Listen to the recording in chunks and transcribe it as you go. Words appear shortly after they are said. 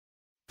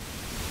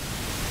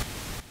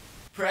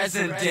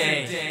Present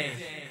day.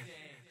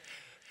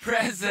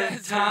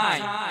 Present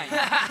time.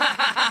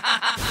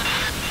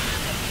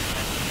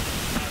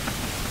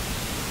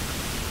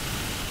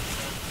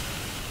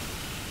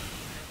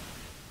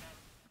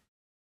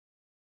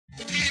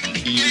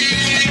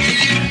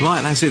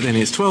 Right, that's it then.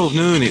 It's 12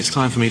 noon. It's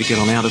time for me to get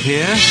on out of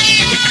here.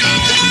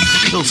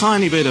 A little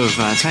tiny bit of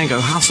Tango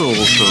Hustle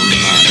from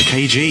the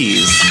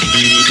KGs.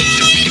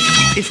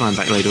 If I'm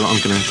back later, I'm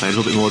going to play a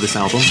little bit more of this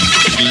album.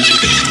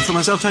 For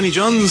myself, Tony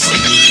Johns,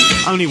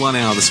 only 1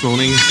 hour this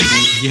morning.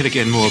 Yet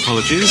again, more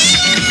apologies.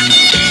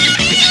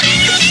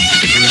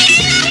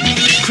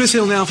 Chris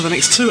Hill now for the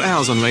next 2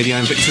 hours on Radio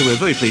Invicta. We're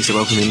very pleased to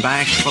welcome him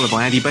back, followed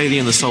by Andy Bailey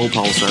and the Soul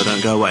Pulse, so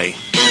don't go away.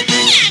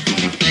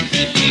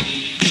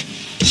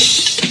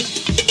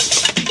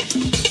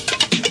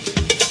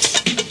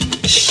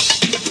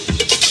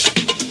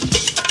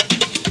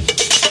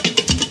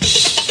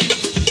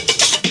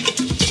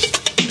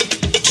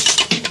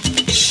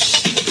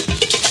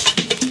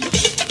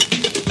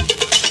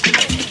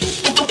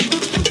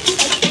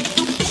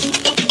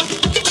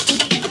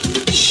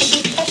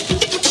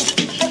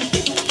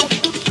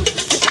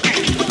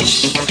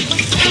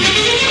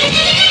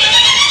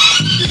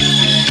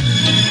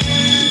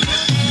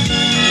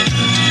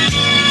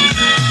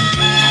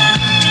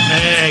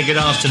 Good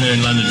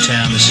afternoon, London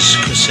town. This is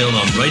Chris Hill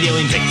on Radio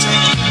Invicta.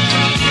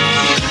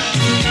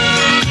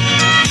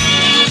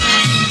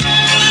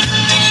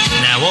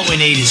 Now, what we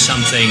need is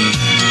something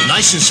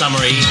nice and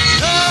summery.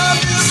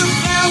 Love is a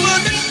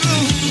flower that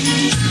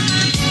blooms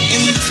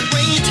in the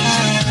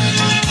springtime.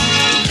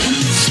 In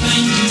the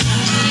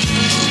springtime.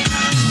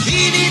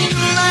 Beating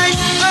the light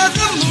of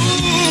the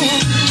moon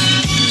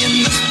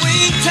in the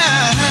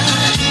springtime.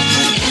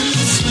 In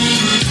the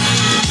springtime.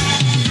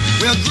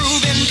 We're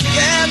grooving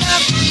together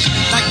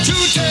like two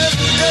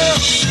turtle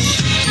girls.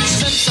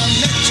 Since I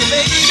met you,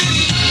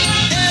 baby,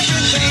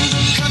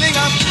 everything's coming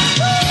up.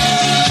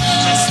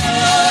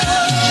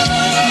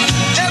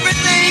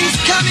 Everything's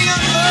coming up,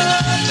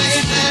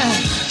 baby.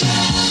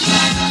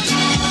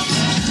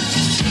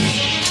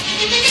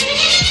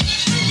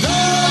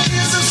 Love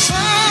is a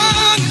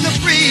song in the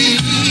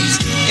breeze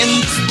in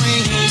the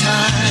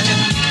springtime.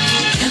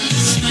 In the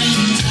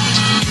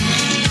springtime.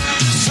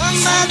 Sung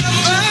by the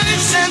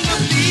birds and the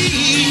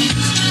bees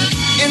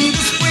in the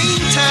springtime.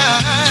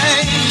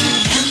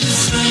 In the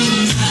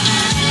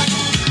springtime.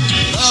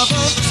 Love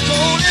of the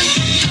golden,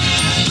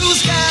 blue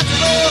skies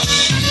above.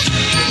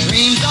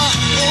 Dreams are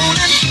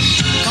golden,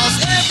 'cause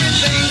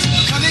everything's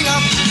coming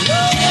up.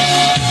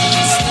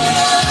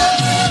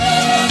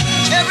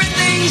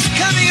 Everything's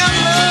coming up,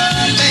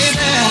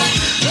 baby.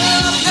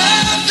 Love,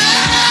 love,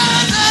 love,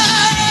 love.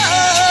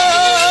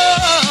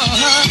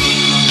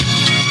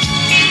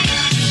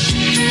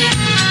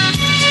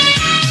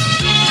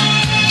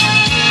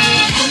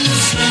 In the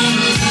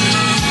springtime.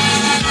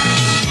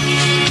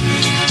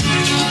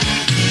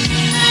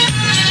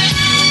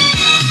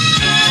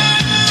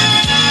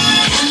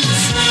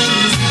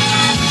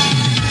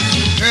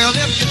 Girl,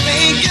 if you're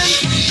thinking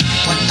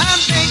what I'm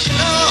thinking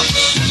of,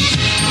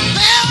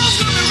 bells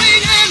will be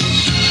ringing,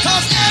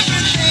 'cause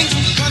everything's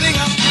coming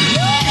up.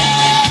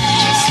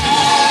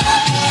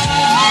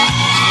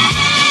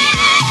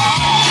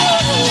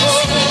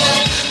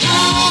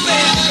 Oh,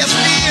 baby, yes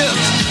it is.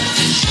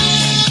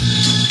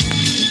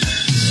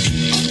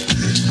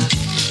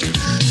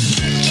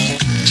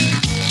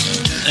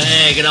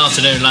 Hey, good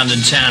afternoon,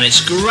 London town.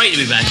 It's great to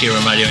be back here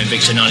on Radio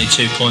Invicta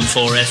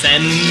 92.4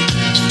 FM.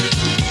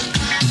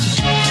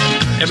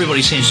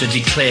 Everybody seems to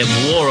declare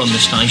war on the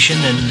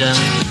station, and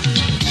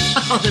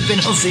they've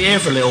been off the air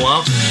for a little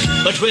while,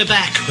 but we're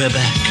back.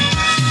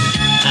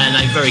 And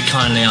they very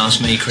kindly asked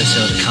me, Chris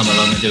Hill, to come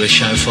along and do a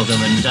show for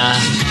them, and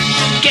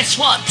guess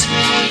what?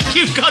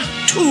 You've got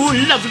 2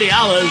 lovely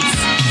hours.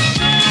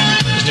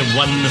 Isn't it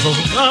wonderful?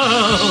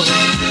 Oh.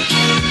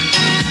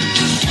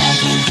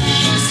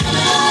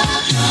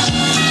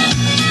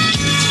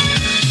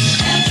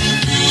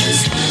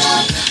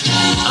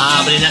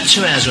 But in that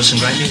 2 hours was some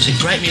great music.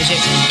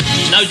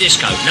 No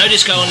disco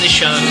on this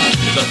show.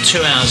 We've got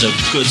 2 hours of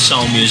good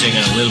soul music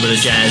and a little bit of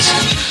jazz.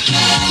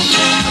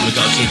 And we've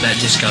got to keep that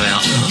disco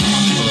out.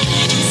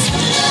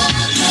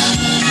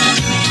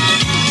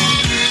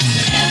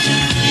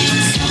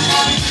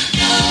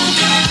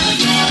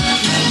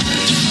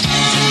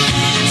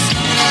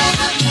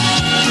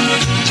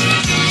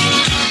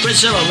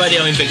 Brazil on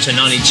Radio Invicta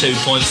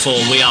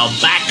 92.4. We are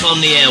back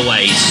on the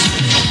airways.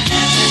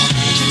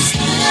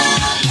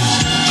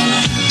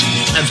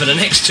 And for the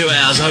next 2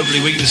 hours, hopefully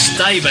we can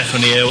stay back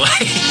on the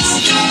airways.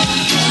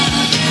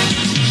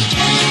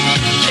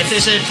 If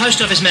there's a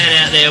post office man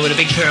out there with a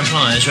big pair of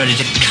pliers ready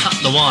to cut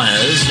the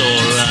wires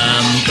or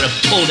going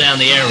to pull down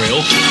the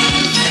aerial,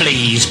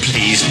 please,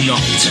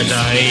 not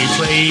today,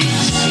 please.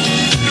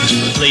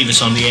 Leave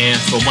us on the air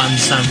for one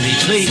Sunday,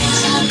 please.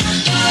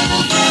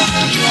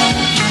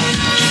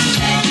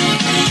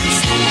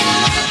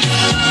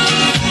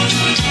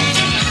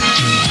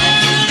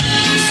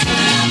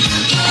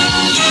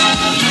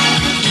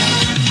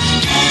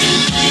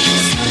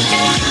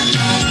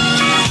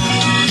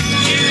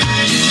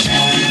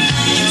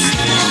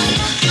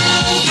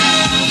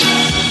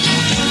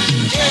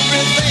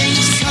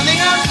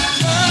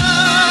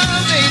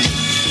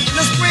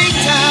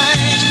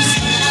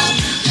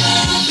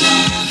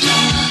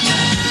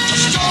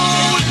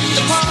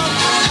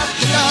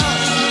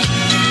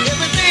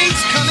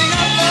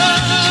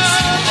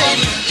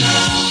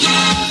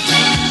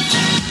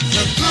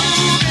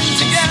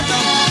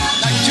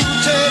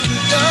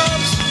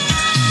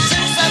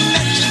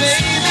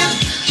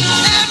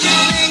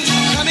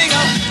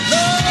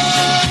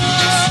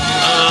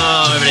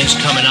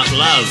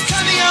 love.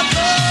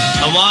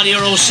 And while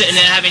you're all sitting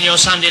there having your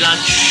Sunday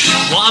lunch,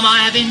 what am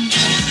I having?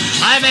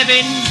 I'm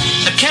having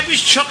a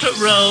Cadbury's chocolate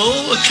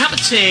roll, a cup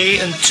of tea,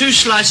 and 2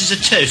 slices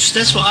of toast.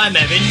 That's what I'm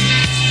having.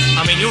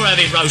 I mean, you're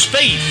having roast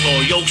beef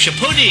or Yorkshire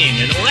pudding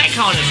and all that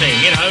kind of thing,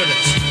 you know.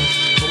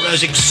 All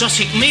those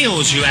exotic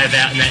meals you have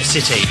out in that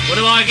city. What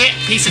do I get?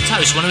 Piece of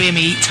toast. Want to hear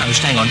me eat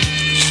toast? Hang on.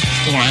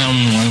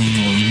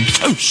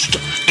 Toast.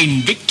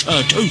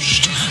 Invicta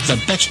toast. The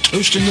best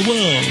toast in the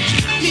world.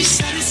 Let me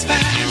satisfy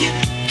you.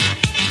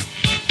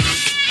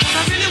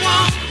 I really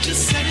want to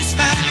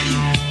satisfy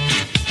you.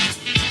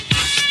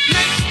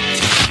 Let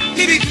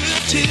me be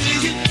good to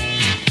you.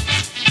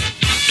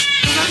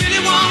 I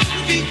really want to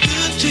be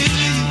good to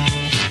you.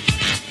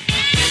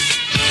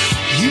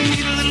 You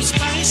need a little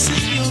spice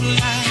in your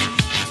life.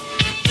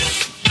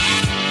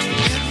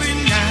 Every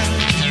now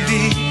and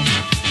then.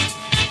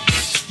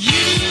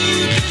 You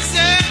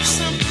deserve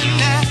something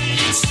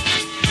nice.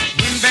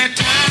 When bad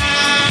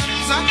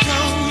times are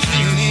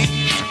closing in.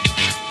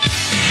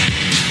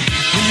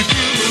 When you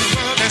feel the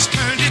world has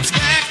turned its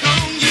back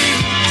on you.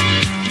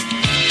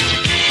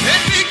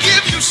 Let me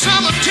give you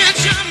some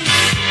attention.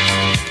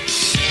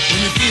 When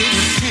you feel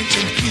the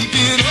tension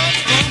creeping up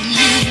on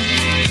you.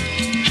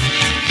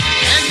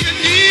 And you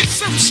need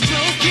some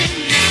stroking.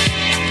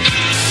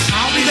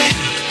 I'll be there.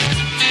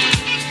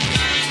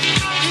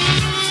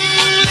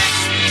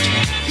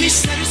 Let me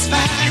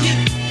satisfy you.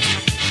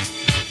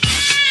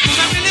 'Cause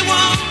I really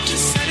want to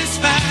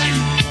satisfy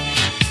you.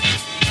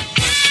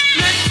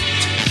 Let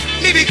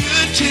me be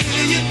good to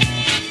you.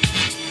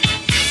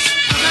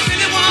 'Cause I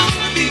really want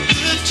to be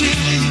good to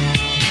you.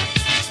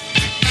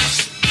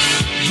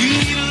 You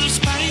need a little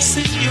spice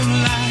in your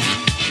life.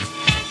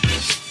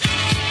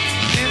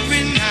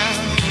 Every now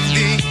and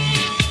then.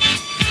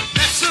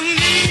 That's a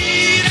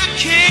need I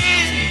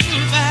can't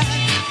provide.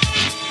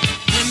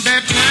 When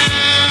bad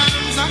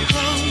times are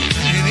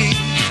closing in.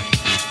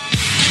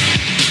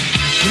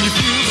 When you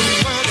feel the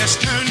world has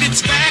turned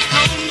its back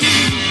on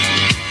you.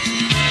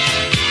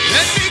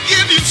 Let me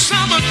give you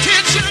some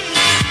attention.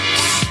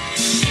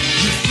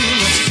 You feel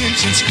those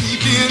tensions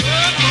creeping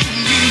up on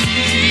you.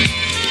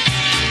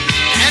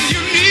 And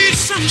you need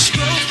some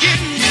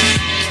stroking.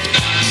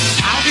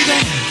 I'll be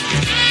there.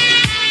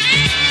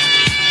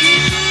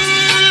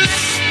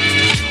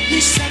 Let me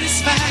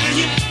satisfy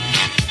you.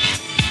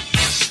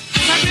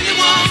 'Cause I really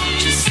want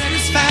to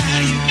satisfy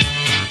you.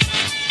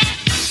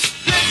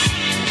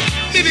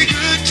 Let me be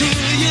good to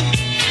you.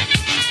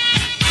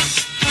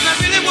 'Cause I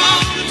really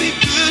want to be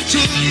good to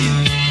you.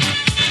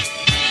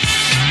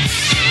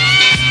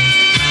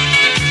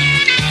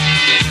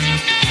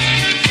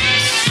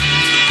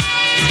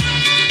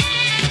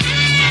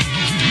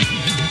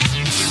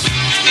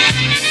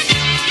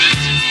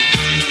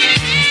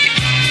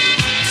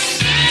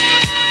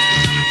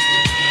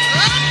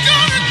 I'm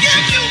gonna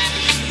give you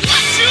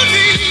what you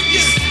need.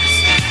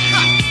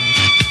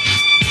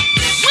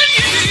 When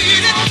you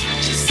need it.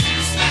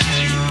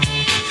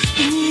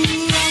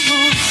 Ooh, I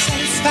want to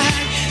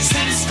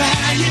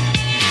satisfy you.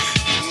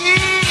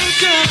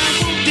 Girl, I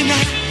won't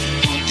deny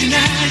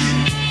you.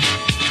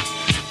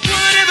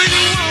 Whatever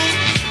you want,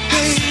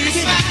 baby,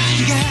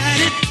 you got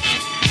it.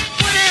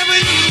 Whatever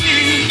you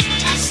need,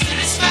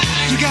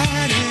 you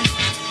got it.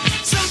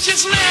 So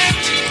just let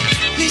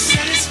me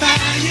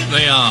satisfy you.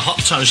 They are Hot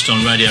Toast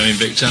on Radio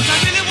Invicta. I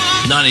really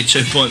want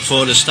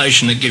 92.4, the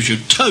station that gives you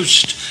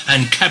toast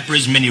and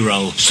Cadbury's mini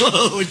rolls.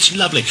 Oh, it's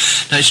lovely.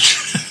 No, it's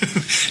true.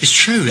 It's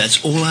true. That's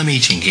all I'm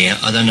eating here.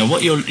 I don't know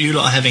what you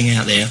lot are having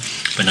out there,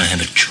 but I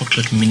have a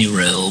chocolate mini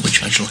roll,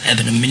 which I shall have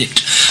in a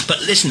minute.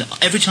 But listen,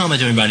 every time I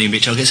do Radio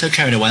Invicta, I get so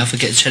carried away, I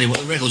forget to tell you what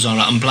the records are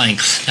that I'm playing.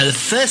 Now, the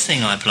first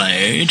thing I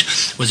played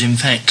was, in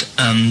fact,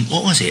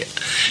 what was it?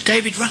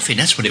 David Ruffin,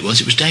 that's what it was.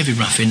 It was David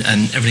Ruffin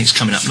and Everything's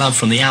Coming Up Love,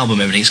 from the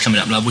album Everything's Coming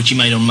Up Love, which he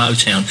made on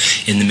Motown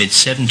in the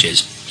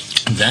mid-70s.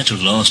 That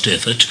last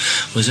effort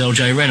was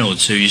L.J.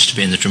 Reynolds, who used to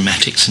be in the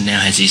Dramatics and now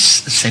has his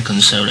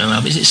second solo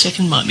album. Is it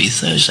second? Might be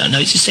third. No,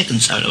 it's his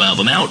second solo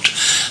album out,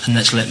 and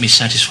that's Let Me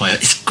Satisfy You.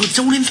 It's good. It's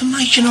all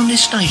information on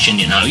this station,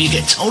 you know. You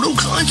get told all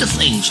kinds of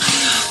things.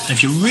 And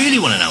if you really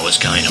want to know what's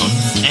going on,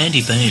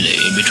 Andy Bailey,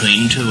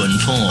 between 2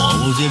 and 4,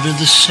 will give you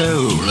the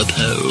soul a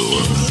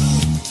pole.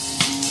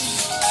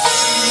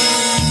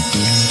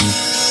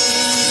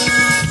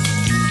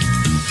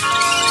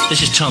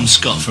 This is Tom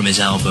Scott from his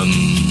album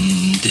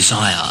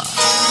Desire.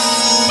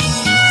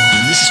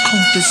 And this is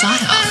called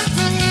Desire.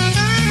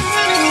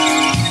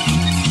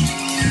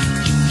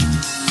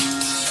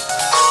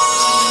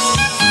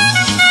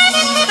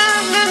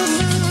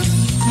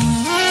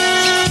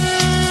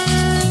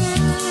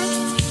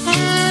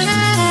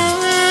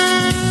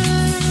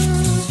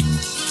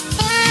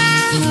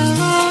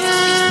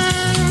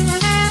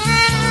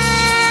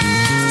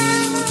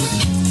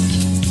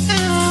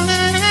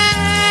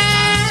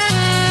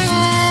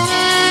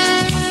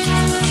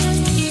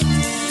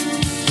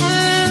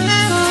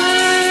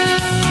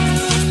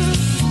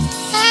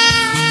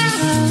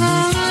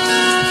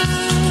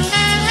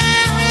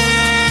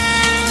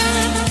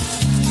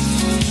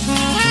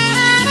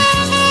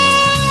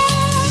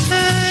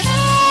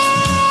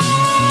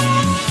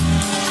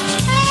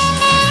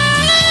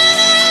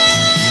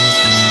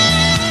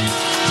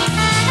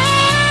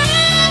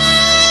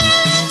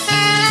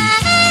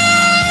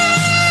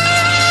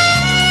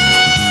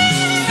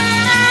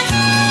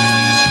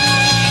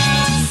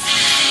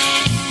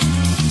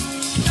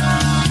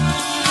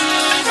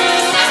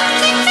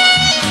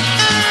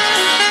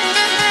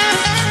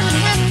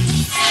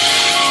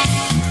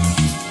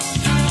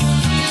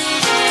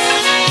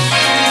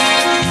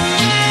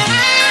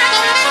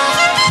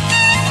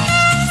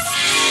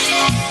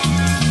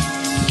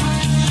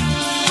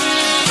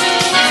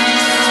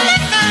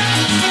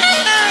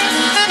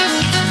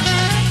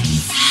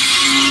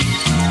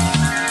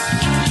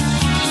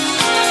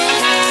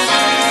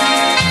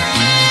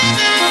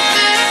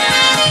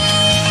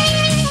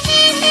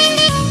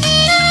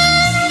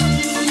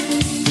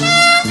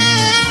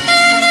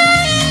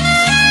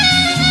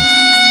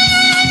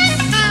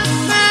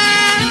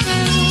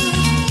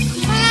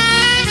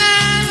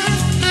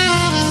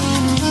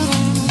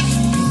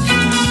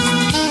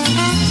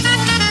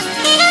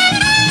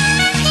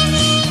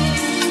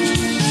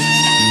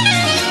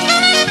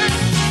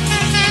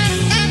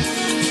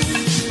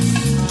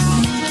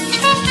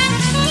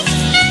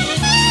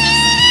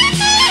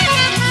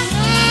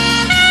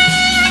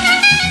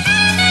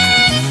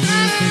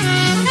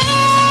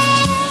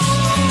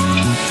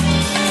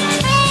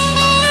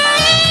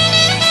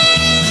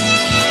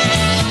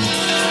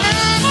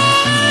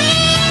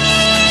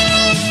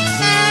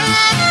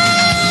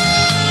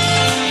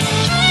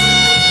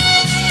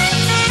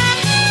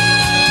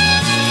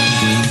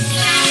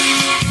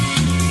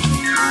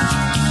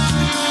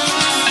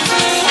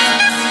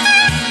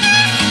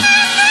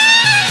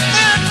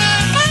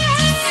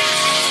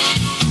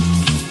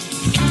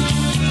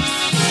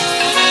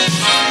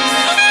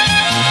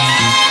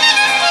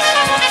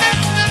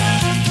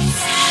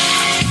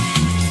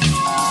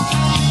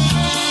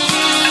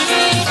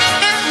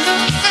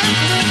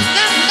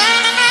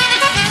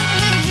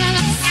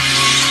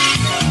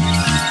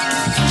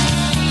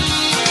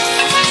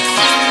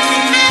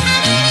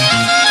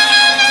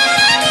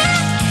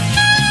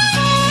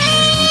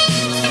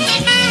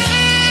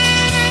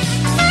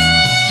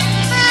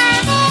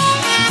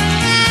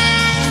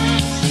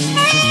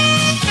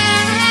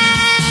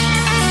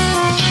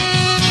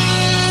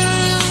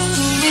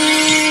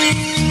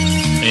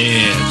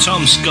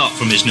 Tom Scott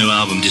from his new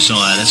album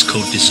Desire. That's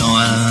called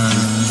Desire.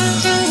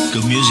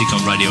 Good music on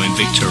Radio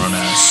Invicta on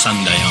a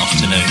Sunday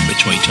afternoon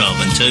between 12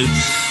 and 2.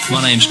 My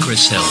name's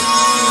Chris Hill.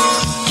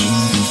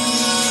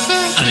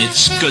 And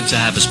it's good to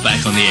have us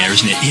back on the air,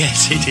 isn't it?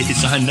 Yes, it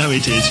is. I know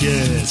it is,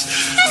 yes.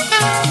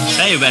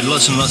 Hey, we've had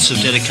lots and lots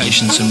of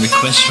dedications and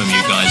requests from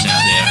you guys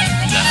out there.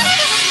 And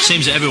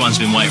seems that everyone's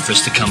been waiting for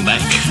us to come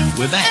back.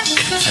 We're back.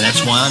 And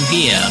that's why I'm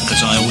here,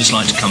 because I always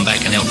like to come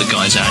back and help the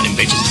guys out in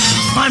Invicta.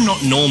 I'm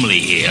not normally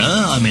here.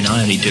 I mean,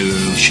 I only do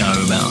a show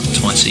about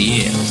twice a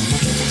year.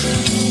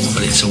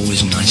 But it's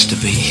always nice to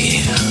be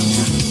here.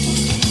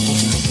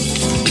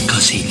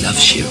 Because he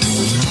loves you.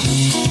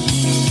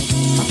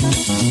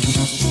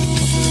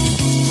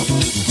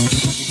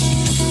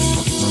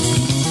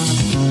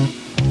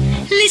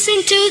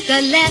 Listen to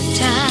the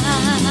laughter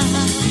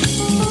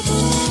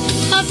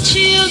of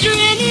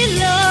children in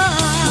love,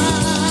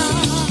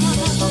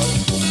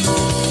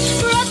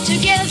 brought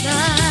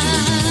together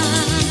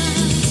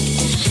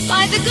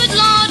by the good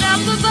Lord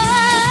up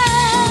above.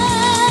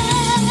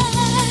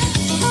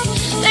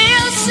 They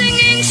are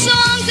singing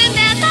songs and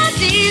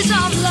melodies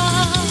of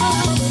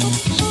love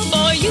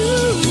for you.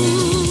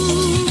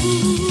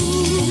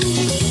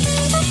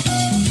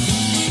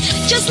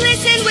 Just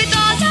listen with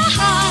all your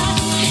heart,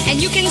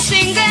 and you can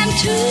sing them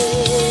too.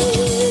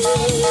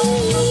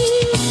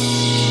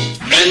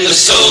 When the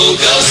soul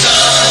goes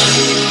up.